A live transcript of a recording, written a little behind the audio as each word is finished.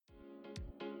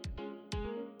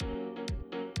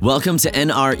Welcome to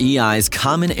NREI's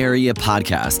Common Area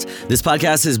Podcast. This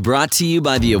podcast is brought to you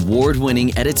by the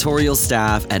award-winning editorial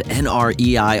staff at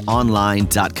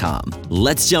NREIOnline.com.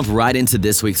 Let's jump right into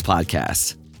this week's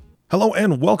podcast. Hello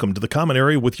and welcome to the Common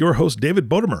Area with your host, David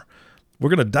Bodemer. We're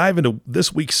going to dive into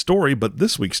this week's story, but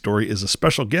this week's story is a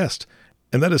special guest,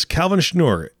 and that is Calvin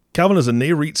Schnur. Calvin is a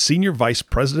NAREIT Senior Vice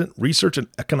President, Research and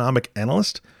Economic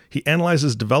Analyst. He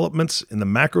analyzes developments in the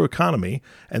macroeconomy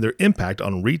and their impact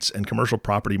on REITs and commercial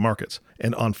property markets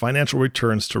and on financial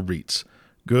returns to REITs.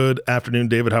 Good afternoon,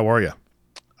 David. How are you?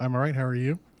 I'm all right. How are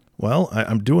you? Well,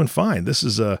 I'm doing fine. This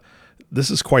is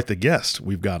quite the guest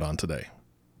we've got on today.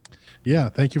 Yeah.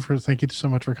 Thank you so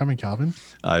much for coming, Calvin.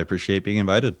 I appreciate being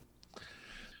invited.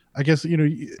 I guess,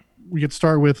 we could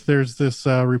start with, there's this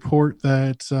report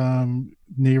that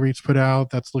NAREIT's put out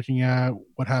that's looking at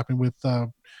what happened with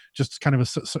just kind of a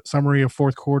summary of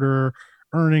fourth quarter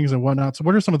earnings and whatnot. So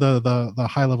what are some of the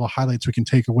high level highlights we can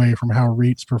take away from how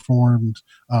REITs performed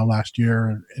last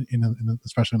year,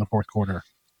 especially in the fourth quarter?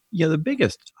 Yeah, the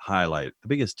biggest highlight, the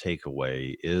biggest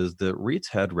takeaway is that REITs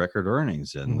had record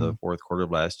earnings in the fourth quarter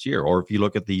of last year. Or if you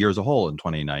look at the year as a whole in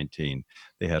 2019,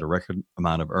 they had a record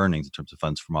amount of earnings in terms of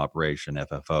funds from operation,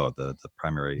 FFO, the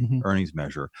primary earnings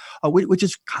measure, which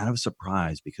is kind of a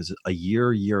surprise because a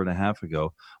year and a half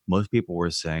ago, most people were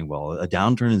saying, well, a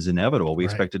downturn is inevitable. We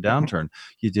expect a downturn.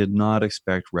 You did not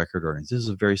expect record earnings. This is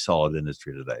a very solid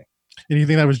industry today.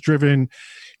 Anything that was driven,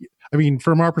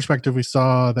 from our perspective, we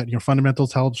saw that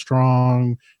fundamentals held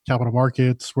strong, capital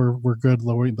markets were good,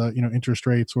 lowering the interest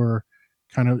rates were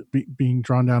kind of being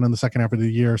drawn down in the second half of the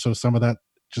year. So some of that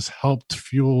just helped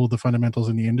fuel the fundamentals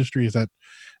in the industry. Is that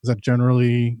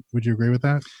generally, would you agree with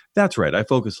that? That's right. I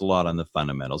focus a lot on the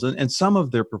fundamentals, and some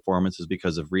of their performance is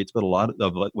because of REITs, but a lot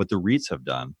of what the REITs have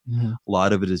done, a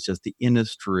lot of it is just the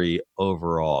industry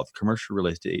overall. The commercial real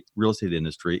estate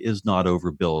industry is not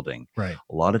overbuilding. Right.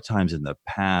 A lot of times in the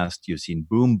past, you've seen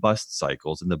boom bust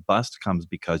cycles, and the bust comes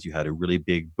because you had a really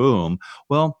big boom.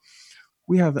 Well,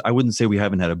 I wouldn't say we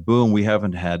haven't had a boom. We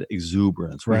haven't had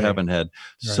exuberance. We haven't had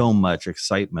so much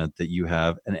excitement that you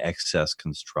have an excess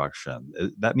construction.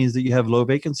 That means that you have low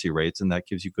vacancy rates, and that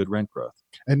gives you good rent growth.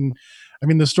 And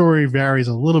the story varies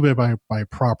a little bit by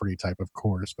property type, of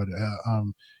course. But,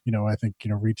 I think,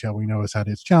 retail we know has had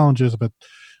its challenges. But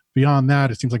beyond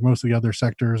that, it seems like most of the other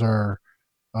sectors are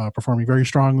performing very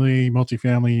strongly.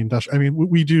 Multifamily, industrial.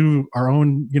 We do our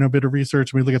own, bit of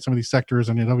research. We look at some of these sectors,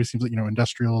 and it always seems like,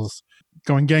 industrials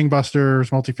going gangbusters.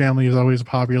 Multifamily is always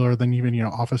popular. Then even,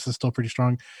 office is still pretty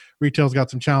strong. Retail's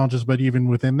got some challenges, but even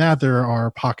within that, there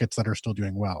are pockets that are still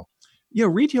doing well. Yeah,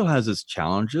 retail has its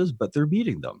challenges, but they're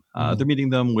meeting them. They're meeting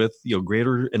them with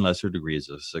greater and lesser degrees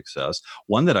of success.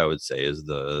 One that I would say is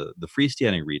the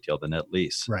freestanding retail, the net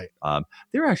lease. Right.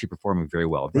 They're actually performing very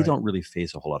well. They don't really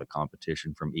face a whole lot of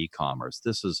competition from e-commerce.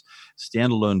 This is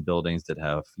standalone buildings that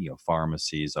have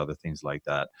pharmacies, other things like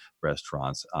that,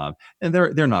 restaurants, and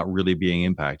they're not really being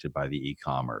impacted by the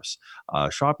e-commerce.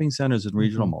 Shopping centers and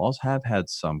regional malls have had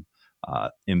some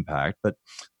impact. But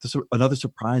another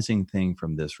surprising thing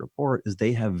from this report is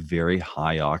they have very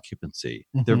high occupancy.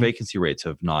 Their vacancy rates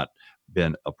have not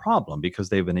been a problem because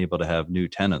they've been able to have new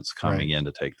tenants coming in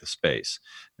to take the space.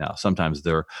 Now, sometimes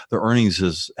their earnings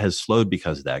has slowed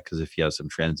because of that, because if you have some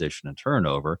transition and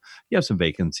turnover, you have some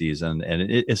vacancies, and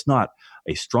it's not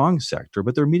a strong sector,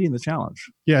 but they're meeting the challenge.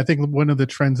 Yeah, I think one of the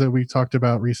trends that we talked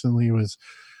about recently was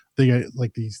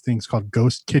these things called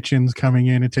ghost kitchens coming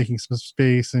in and taking some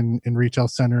space in retail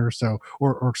centers,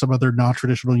 or some other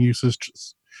non-traditional uses,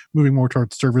 moving more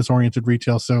towards service-oriented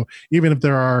retail. So even if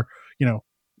there are,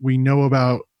 we know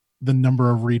about the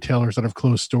number of retailers that have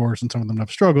closed stores and some of them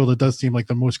have struggled, it does seem like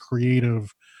the most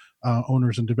creative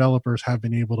owners and developers have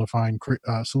been able to find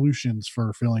solutions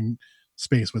for filling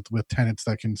space with tenants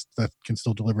that can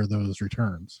still deliver those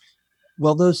returns.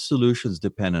 Well, those solutions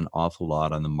depend an awful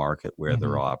lot on the market where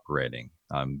they're operating.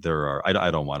 I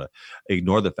don't want to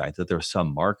ignore the fact that there are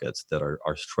some markets that are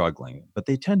struggling, but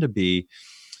they tend to be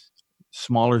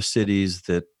smaller cities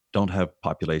that don't have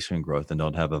population growth and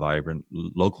don't have a vibrant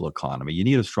local economy. You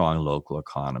need a strong local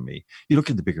economy. You look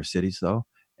at the bigger cities, though,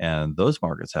 and those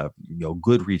markets have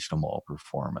good regional mall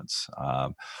performance.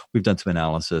 We've done some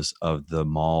analysis of the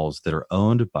malls that are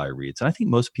owned by REITs. And I think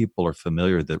most people are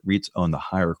familiar that REITs own the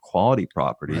higher quality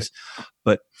properties. Right.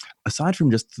 But aside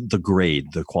from just the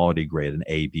grade, the quality grade, an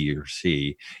A, B, or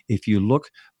C, if you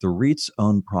look, the REITs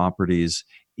own properties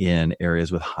in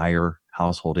areas with higher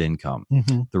household income.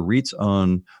 The REITs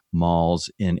own malls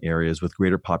in areas with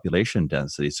greater population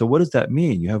density. So what does that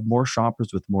mean? You have more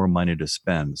shoppers with more money to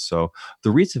spend. So the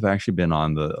REITs have actually been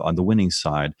on the winning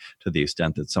side to the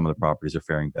extent that some of the properties are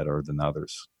faring better than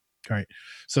others. Right.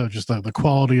 So just the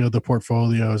quality of the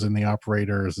portfolios and the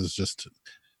operators is just,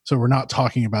 so we're not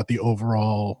talking about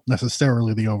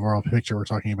necessarily the overall picture. We're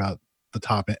talking about the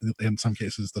top end, in some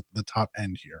cases, the top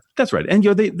end here. That's right. And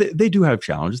they do have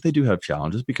challenges. They do have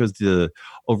challenges because the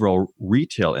overall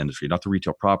retail industry, not the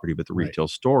retail property, but the retail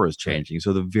store is changing.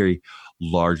 So the very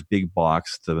large, big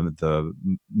box, the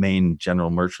main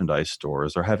general merchandise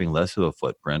stores are having less of a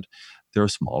footprint. There are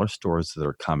smaller stores that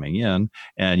are coming in,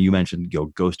 and you mentioned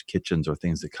ghost kitchens or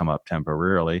things that come up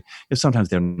temporarily. Sometimes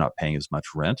they're not paying as much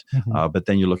rent, but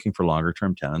then you're looking for longer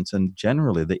term tenants. And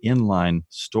generally, the inline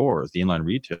stores, the inline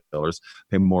retailers,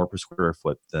 pay more per square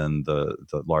foot than the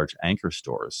large anchor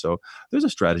stores. So there's a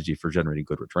strategy for generating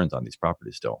good returns on these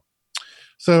properties still.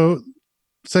 So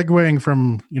segueing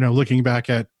from looking back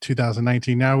at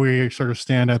 2019, now we sort of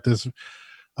stand at this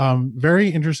very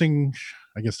interesting,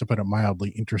 I guess to put it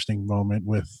mildly, interesting moment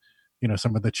with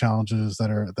some of the challenges that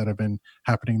have been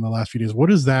happening in the last few days. What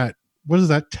does that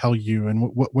tell you, and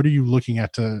what are you looking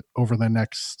at to over the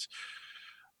next,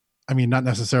 I mean, not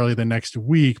necessarily the next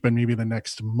week, but maybe the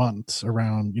next month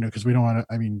around, because we don't want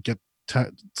to, get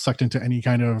sucked into any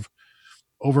kind of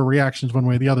overreactions one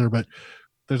way or the other, but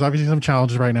there's obviously some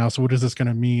challenges right now. So what is this going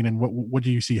to mean, and what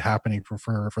do you see happening for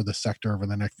the sector over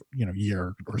the next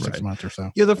year or 6 months or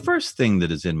so? Yeah, the first thing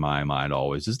that is in my mind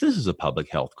always is this is a public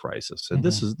health crisis, and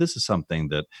this is something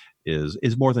that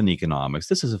is more than economics.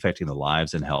 This is affecting the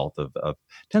lives and health of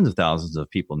tens of thousands of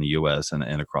people in the U.S.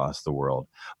 and across the world.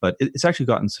 But it's actually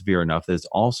gotten severe enough that it's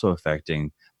also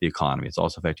affecting the economy. It's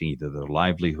also affecting either their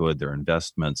livelihood, their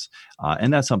investments,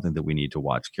 and that's something that we need to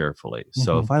watch carefully.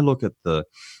 So if I look at the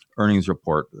earnings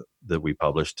report that we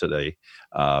published today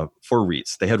for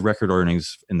REITs, they had record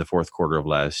earnings in the fourth quarter of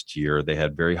last year. They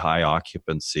had very high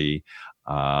occupancy,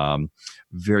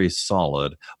 very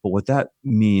solid. But what that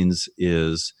means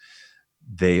is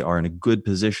they are in a good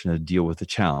position to deal with the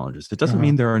challenges. It doesn't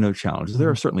mean there are no challenges. There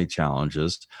are certainly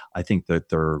challenges. I think that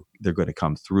they're going to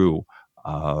come through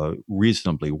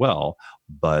reasonably well,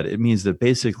 but it means that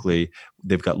basically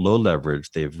they've got low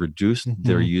leverage. They've reduced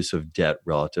their use of debt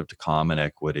relative to common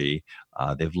equity.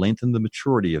 They've lengthened the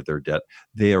maturity of their debt.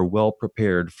 They are well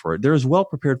prepared for it. They're as well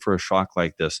prepared for a shock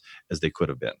like this as they could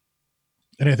have been.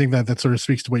 And I think that sort of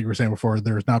speaks to what you were saying before.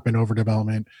 There's not been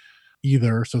overdevelopment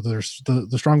either. So there's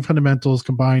the strong fundamentals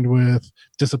combined with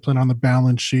discipline on the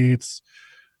balance sheets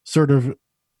sort of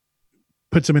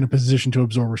puts them in a position to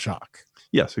absorb a shock.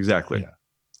 Yes, exactly. Yeah.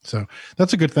 So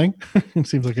that's a good thing. It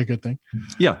seems like a good thing.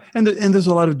 Yeah. And there's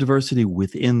a lot of diversity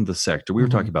within the sector. We were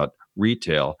talking about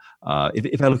retail.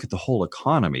 If I look at the whole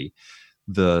economy,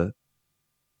 the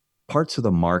parts of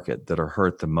the market that are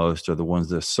hurt the most are the ones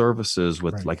that services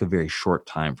with like a very short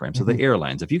time frame. So the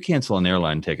airlines, if you cancel an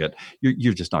airline ticket,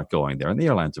 you're just not going there. And the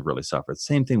airlines have really suffered.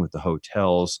 Same thing with the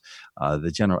hotels. The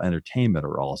general entertainment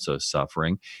are also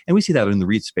suffering. And we see that in the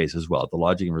REIT space as well. The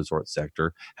lodging and resort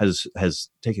sector has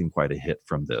taken quite a hit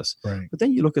from this. Right. But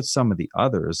then you look at some of the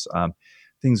others,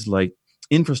 things like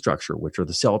infrastructure, which are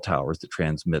the cell towers that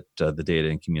transmit the data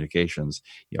and communications.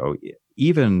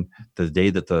 Even the day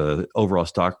that the overall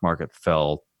stock market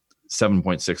fell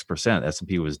 7.6%,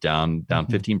 S&P was down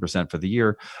 15% for the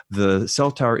year, the cell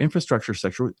tower infrastructure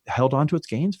sector held on to its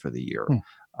gains for the year.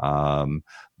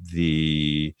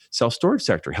 The self-storage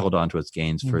sector held on to its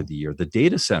gains for the year. The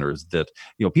data centers that,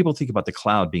 people think about the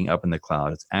cloud being up in the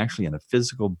cloud. It's actually in a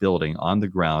physical building on the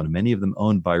ground, many of them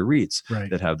owned by REITs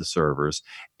that have the servers.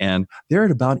 And they're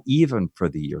at about even for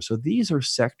the year. So these are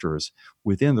sectors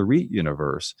within the REIT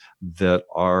universe that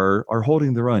are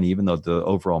holding their own, even though the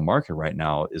overall market right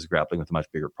now is grappling with a much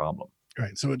bigger problem.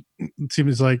 Right. So it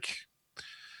seems like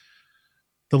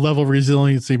the level of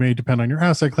resiliency may depend on your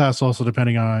asset class, also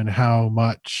depending on how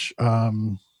much,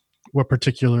 what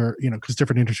particular, because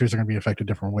different industries are going to be affected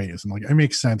different ways. And it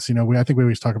makes sense. I think we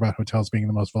always talk about hotels being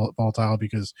the most volatile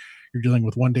because you're dealing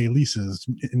with one-day leases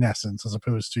in essence, as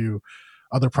opposed to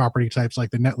other property types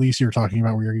like the net lease you're talking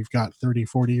about, where you've got 30,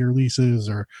 40-year leases,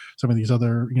 or some of these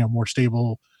other, more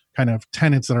stable kind of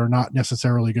tenants that are not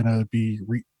necessarily going to be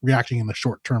reacting in the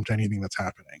short term to anything that's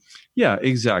happening. Yeah,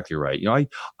 exactly right.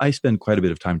 I spend quite a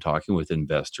bit of time talking with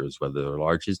investors, whether they're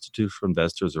large institutional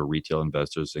investors or retail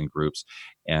investors in groups.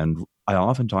 And I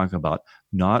often talk about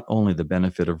not only the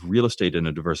benefit of real estate in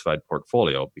a diversified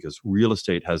portfolio, because real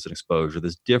estate has an exposure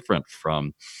that's different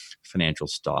from financial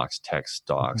stocks, tech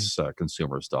stocks,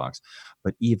 consumer stocks,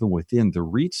 but even within the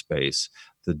REIT space,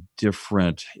 the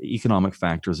different economic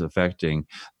factors affecting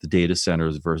the data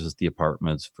centers versus the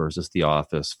apartments versus the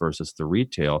office versus the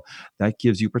retail, that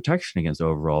gives you protection against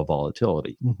overall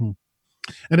volatility. And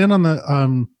then on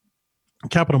the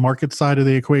capital market side of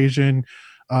the equation,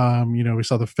 we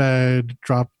saw the Fed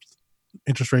drop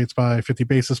interest rates by 50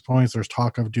 basis points. There's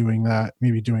talk of doing that,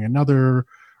 maybe doing another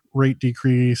rate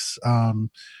decrease. And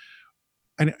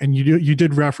you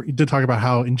did talk about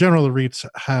how in general the REITs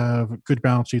have good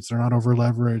balance sheets. They're not over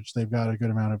leveraged. They've got a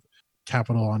good amount of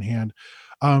capital on hand.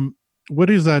 What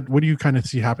is that? What do you kind of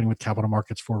see happening with capital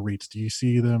markets for REITs? Do you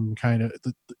see them kind of?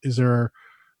 Is there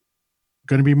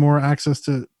going to be more access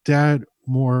to debt,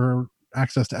 more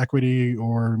access to equity,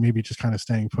 or maybe just kind of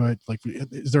staying put? Like,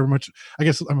 is there much? I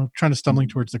guess I'm trying to stumbling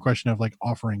towards the question of like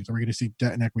offerings. Are we going to see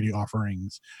debt and equity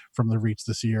offerings from the REITs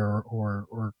this year, or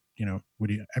what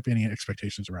do you have any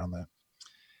expectations around that?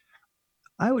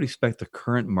 I would expect the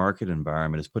current market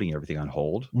environment is putting everything on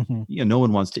hold. Mm-hmm. No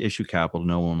one wants to issue capital.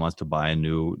 No one wants to buy a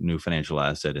new financial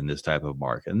asset in this type of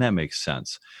market, and that makes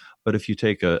sense. But if you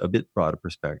take a bit broader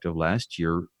perspective, last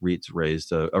year REITs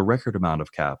raised a record amount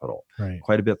of capital, Right.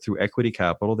 quite a bit through equity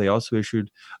capital. They also issued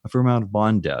a fair amount of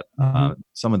bond debt. Mm-hmm.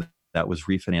 Some of that was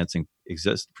refinancing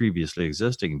previously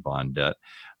existing bond debt.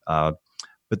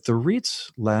 But the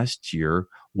REITs last year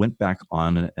went back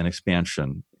on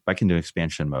back into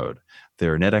expansion mode.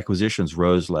 Their net acquisitions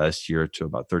rose last year to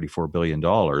about $34 billion,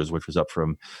 which was up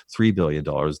from $3 billion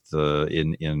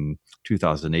in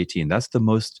 2018. That's the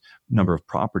most number of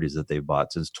properties that they've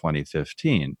bought since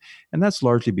 2015. And that's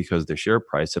largely because their share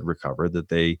price had recovered, that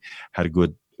they had a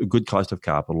good cost of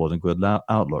capital and a good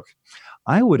outlook.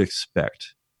 I would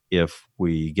expect, if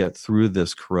we get through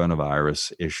this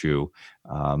coronavirus issue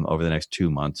over the next 2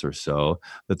 months or so,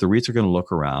 that the REITs are going to look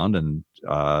around and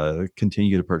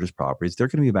continue to purchase properties. They're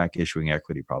going to be back issuing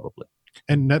equity probably.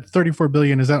 And that $34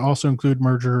 billion, does that also include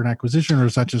merger and acquisition, or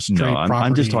is that just straight property?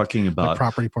 I'm just talking about like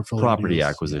property portfolio property deals?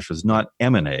 acquisitions, not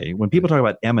M&A. When people talk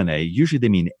about M&A, usually they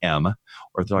mean M, or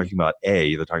they're talking about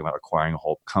A, they're talking about acquiring a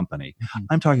whole company. Mm-hmm.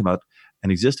 I'm talking about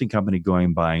an existing company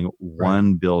buying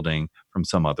one building from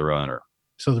some other owner.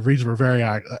 So the REITs were very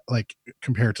like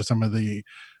compared to some of the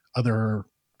other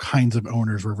kinds of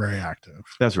owners were very active.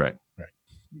 That's right. Right.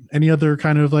 Any other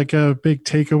kind of like big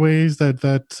takeaways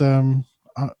that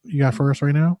you got for us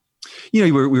right now?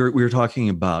 We were talking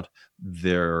about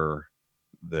their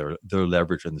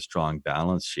leverage and the strong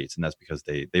balance sheets, and that's because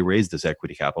they raised this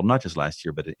equity capital not just last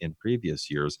year but in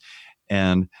previous years,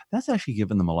 and that's actually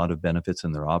given them a lot of benefits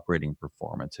in their operating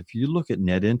performance. If you look at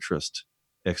net interest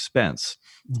expense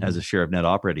as a share of net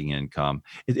operating income,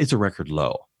 it's a record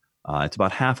low. It's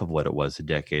about half of what it was a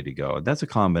decade ago. That's a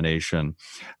combination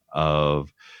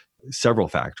of several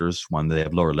factors. One, they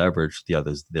have lower leverage. The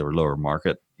others, they were lower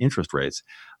market interest rates.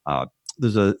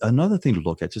 There's another thing to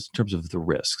look at just in terms of the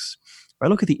risks. If I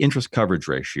look at the interest coverage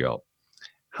ratio,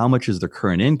 how much is their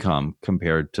current income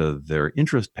compared to their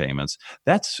interest payments?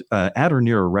 That's at or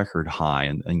near a record high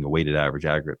in the weighted average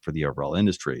aggregate for the overall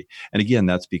industry. And again,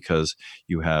 that's because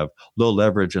you have low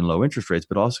leverage and low interest rates,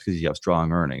 but also because you have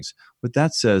strong earnings. What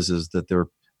that says is that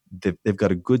they've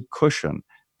got a good cushion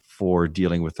for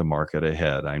dealing with the market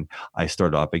ahead. I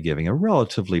started off by giving a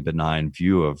relatively benign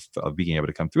view of being able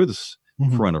to come through this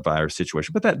coronavirus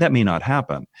situation, but that may not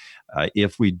happen.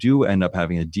 If we do end up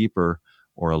having a deeper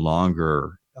or a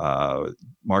longer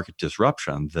market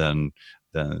disruption than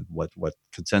what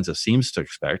consensus seems to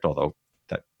expect, although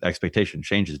that expectation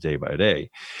changes day by day.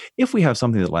 If we have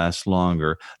something that lasts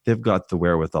longer, they've got the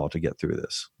wherewithal to get through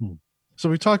this. So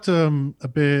we talked a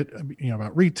bit,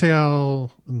 about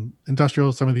retail,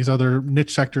 industrial, some of these other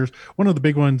niche sectors. One of the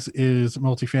big ones is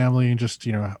multifamily and just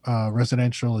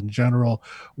residential in general.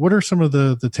 What are some of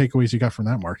the takeaways you got from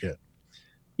that market?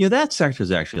 That sector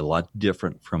is actually a lot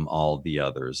different from all the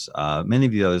others. Many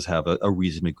of the others have a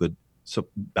reasonably good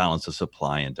balance of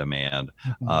supply and demand.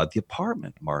 The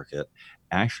apartment market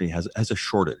actually has a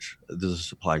shortage. There's a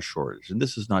supply shortage. And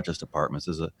this is not just apartments.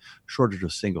 There's a shortage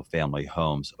of single-family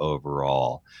homes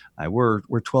overall. We're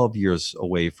 12 years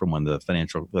away from when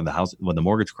the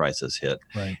mortgage crisis hit.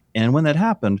 Right. And when that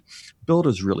happened,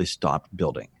 builders really stopped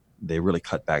building. They really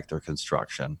cut back their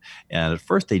construction. And at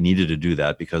first they needed to do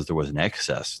that because there was an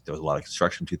excess. There was a lot of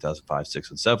construction in 2005, 6,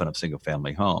 and 7 of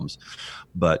single-family homes.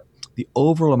 But the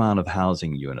overall amount of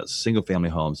housing units, single-family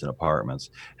homes and apartments,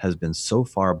 has been so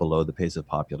far below the pace of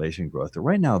population growth that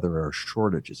right now there are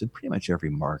shortages in pretty much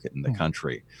every market in the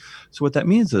country. So what that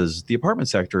means is the apartment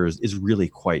sector is really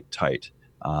quite tight.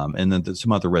 And then there's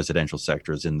some other residential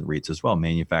sectors in the REITs as well,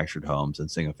 manufactured homes and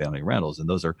single-family rentals. And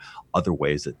those are other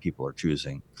ways that people are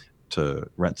choosing to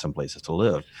rent some places to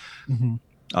live.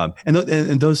 And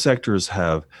those sectors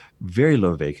have very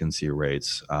low vacancy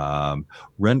rates.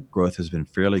 Rent growth has been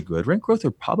fairly good. Rent growth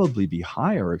will probably be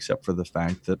higher, except for the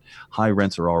fact that high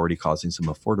rents are already causing some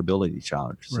affordability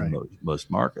challenges in most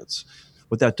markets.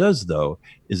 What that does, though,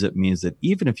 is it means that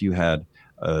even if you had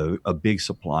a big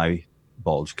supply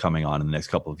bulge coming on in the next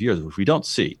couple of years, which we don't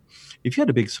see. If you had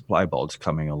a big supply bulge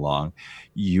coming along,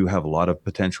 you have a lot of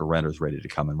potential renters ready to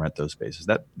come and rent those spaces.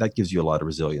 That gives you a lot of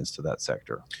resilience to that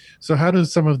sector. So how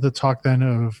does some of the talk then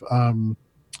of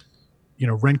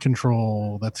rent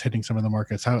control that's hitting some of the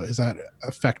markets, how is that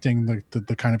affecting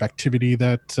the kind of activity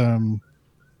that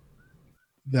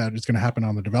that is going to happen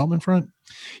on the development front?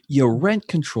 Rent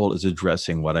control is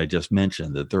addressing what I just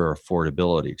mentioned, that there are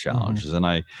affordability challenges. And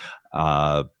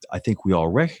I think we all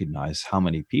recognize how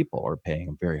many people are paying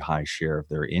a very high share of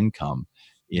their income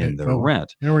in their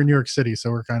rent. We're in New York City, so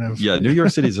we're kind of New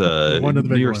York City's one of the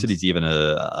big New York ones. City's even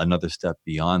another step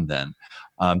beyond then.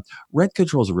 Rent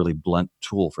control is a really blunt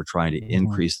tool for trying to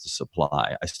increase the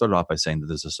supply. I started off by saying that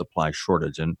there's a supply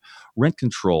shortage, and rent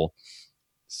control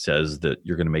says that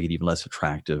you're going to make it even less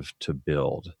attractive to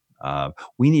build.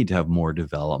 We need to have more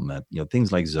development,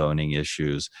 things like zoning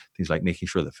issues, things like making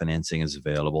sure that financing is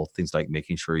available, things like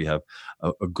making sure you have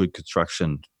a good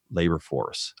construction labor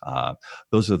force.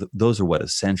 Those are what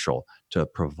essential to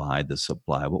provide the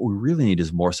supply. What we really need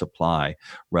is more supply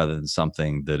rather than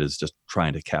something that is just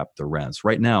trying to cap the rents.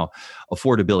 Right now,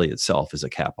 affordability itself is a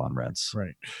cap on rents.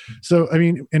 Right. So, I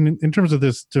mean, in terms of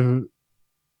this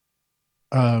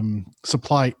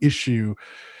supply issue,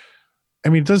 I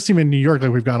mean, it does seem in New York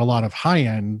like we've got a lot of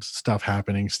high-end stuff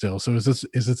happening still. So is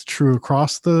this true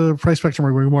across the price spectrum, or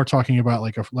are we more talking about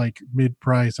like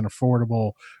mid-price and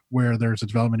affordable where there's a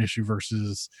development issue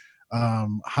versus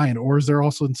high-end, or is there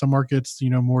also in some markets,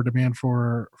 more demand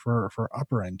for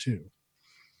upper end too?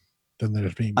 Than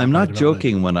there's being. I'm not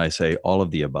joking when I say all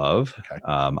of the above. Okay.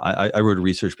 I wrote a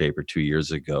research paper 2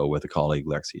 years ago with a colleague,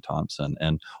 Lexi Thompson,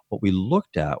 and what we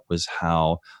looked at was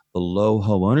how the low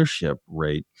home ownership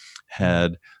rate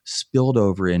had spilled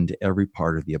over into every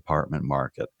part of the apartment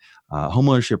market. Home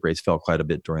ownership rates fell quite a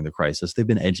bit during the crisis. They've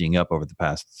been edging up over the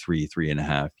past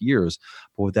 3.5 years.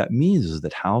 But what that means is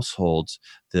that households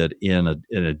that in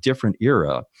a different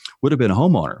era would have been a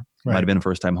homeowner, might have been a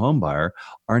first-time home buyer,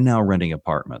 are now renting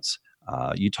apartments.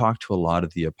 You talk to a lot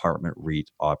of the apartment REIT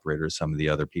operators, some of the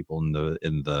other people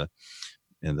in the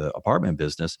apartment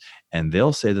business, and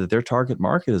they'll say that their target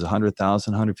market is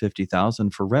 100,000,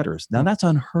 150,000 for renters. Now that's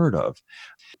unheard of.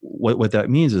 What that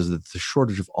means is that the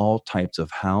shortage of all types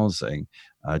of housing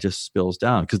just spills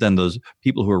down, because then those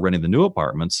people who are renting the new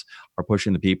apartments are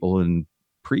pushing the people in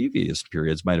previous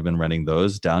periods might have been renting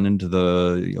those down into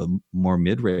the more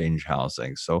mid-range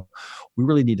housing. So we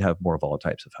really need to have more of all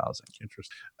types of housing.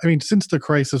 Interesting. I mean, since the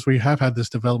crisis, we have had this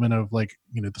development of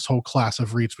this whole class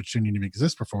of REITs, which didn't even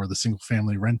exist before, the single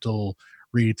family rental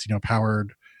REITs,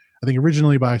 powered, I think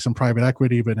originally by some private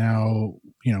equity, but now,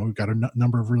 we've got a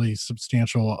number of really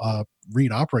substantial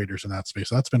REIT operators in that space.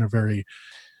 So that's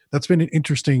been an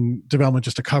interesting development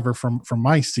just to cover from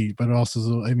my seat, but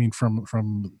also, I mean, from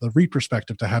the REIT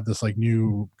perspective, to have this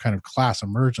new kind of class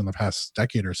emerge in the past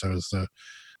decade or so is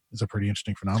a pretty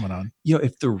interesting phenomenon.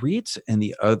 If the REITs and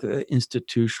the other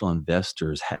institutional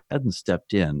investors hadn't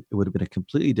stepped in, it would have been a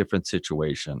completely different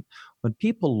situation. When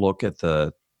people look at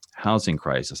the housing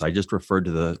crisis, I just referred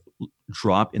to the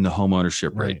drop in the home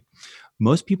ownership rate. Right.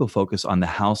 Most people focus on the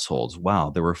households. Wow,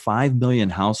 there were 5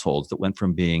 million households that went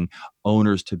from being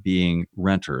owners to being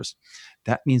renters.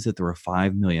 That means that there were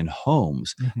 5 million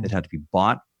homes that had to be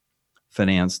bought,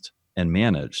 financed, and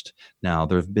managed. Now,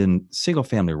 there have been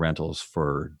single-family rentals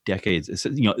for decades.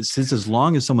 Since as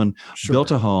long as someone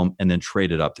built a home and then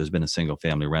traded up, there's been a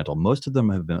single-family rental. Most of them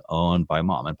have been owned by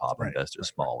mom and pop investors,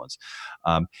 small ones.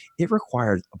 It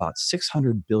required about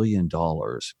 $600 billion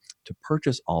to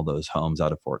purchase all those homes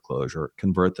out of foreclosure,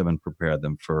 convert them, and prepare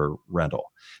them for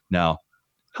rental. Now,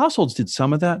 households did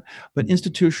some of that, but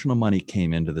institutional money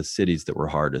came into the cities that were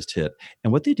hardest hit.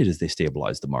 And what they did is they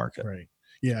stabilized the market. Right.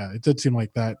 Yeah, it did seem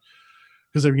like that.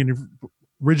 Because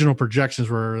original projections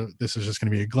were this is just going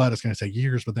to be a glut. It's going to take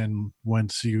years. But then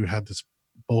once you had this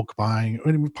bulk buying,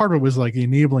 part of it was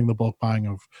enabling the bulk buying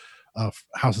of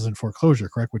houses in foreclosure,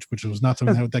 correct? Which was not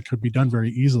something that could be done very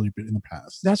easily in the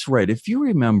past. That's right. If you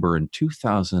remember in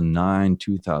 2009,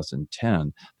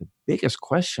 2010, the biggest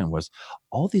question was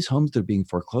all these homes that are being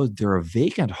foreclosed, there are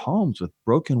vacant homes with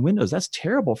broken windows. That's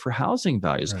terrible for housing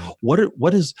values. Right.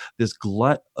 What is this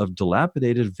glut of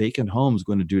dilapidated vacant homes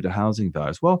going to do to housing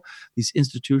values? Well, these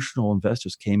institutional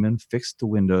investors came in, fixed the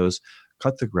windows,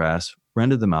 cut the grass,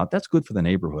 rented them out. That's good for the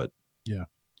neighborhood. Yeah.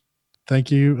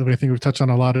 Thank you. I think we've touched on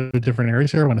a lot of different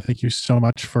areas here. I want to thank you so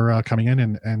much for coming in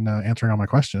and answering all my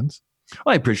questions.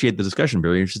 Well, I appreciate the discussion.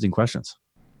 Very interesting questions.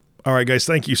 All right, guys,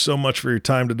 thank you so much for your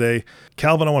time today.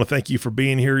 Calvin, I want to thank you for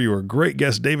being here. You were a great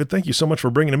guest. David, thank you so much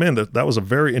for bringing him in. That was a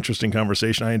very interesting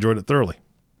conversation. I enjoyed it thoroughly.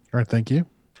 All right, thank you.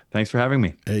 Thanks for having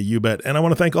me. Hey, you bet. And I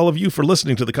want to thank all of you for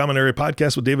listening to the Common Area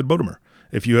Podcast with David Bodemer.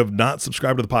 If you have not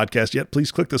subscribed to the podcast yet,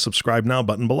 please click the subscribe now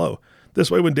button below. This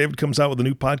way, when David comes out with a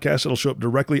new podcast, it'll show up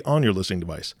directly on your listening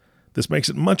device. This makes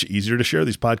it much easier to share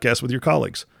these podcasts with your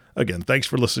colleagues. Again, thanks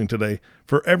for listening today.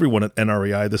 For everyone at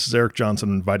NREI, this is Eric Johnson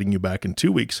inviting you back in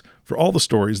 2 weeks for all the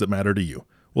stories that matter to you.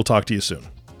 We'll talk to you soon.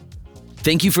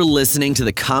 Thank you for listening to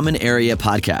the Common Area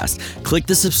Podcast. Click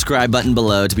the subscribe button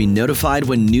below to be notified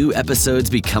when new episodes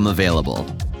become available.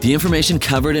 The information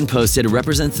covered and posted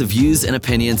represents the views and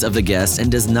opinions of the guests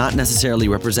and does not necessarily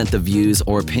represent the views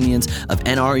or opinions of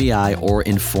NREI or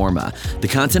Informa. The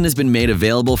content has been made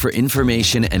available for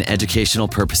information and educational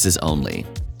purposes only.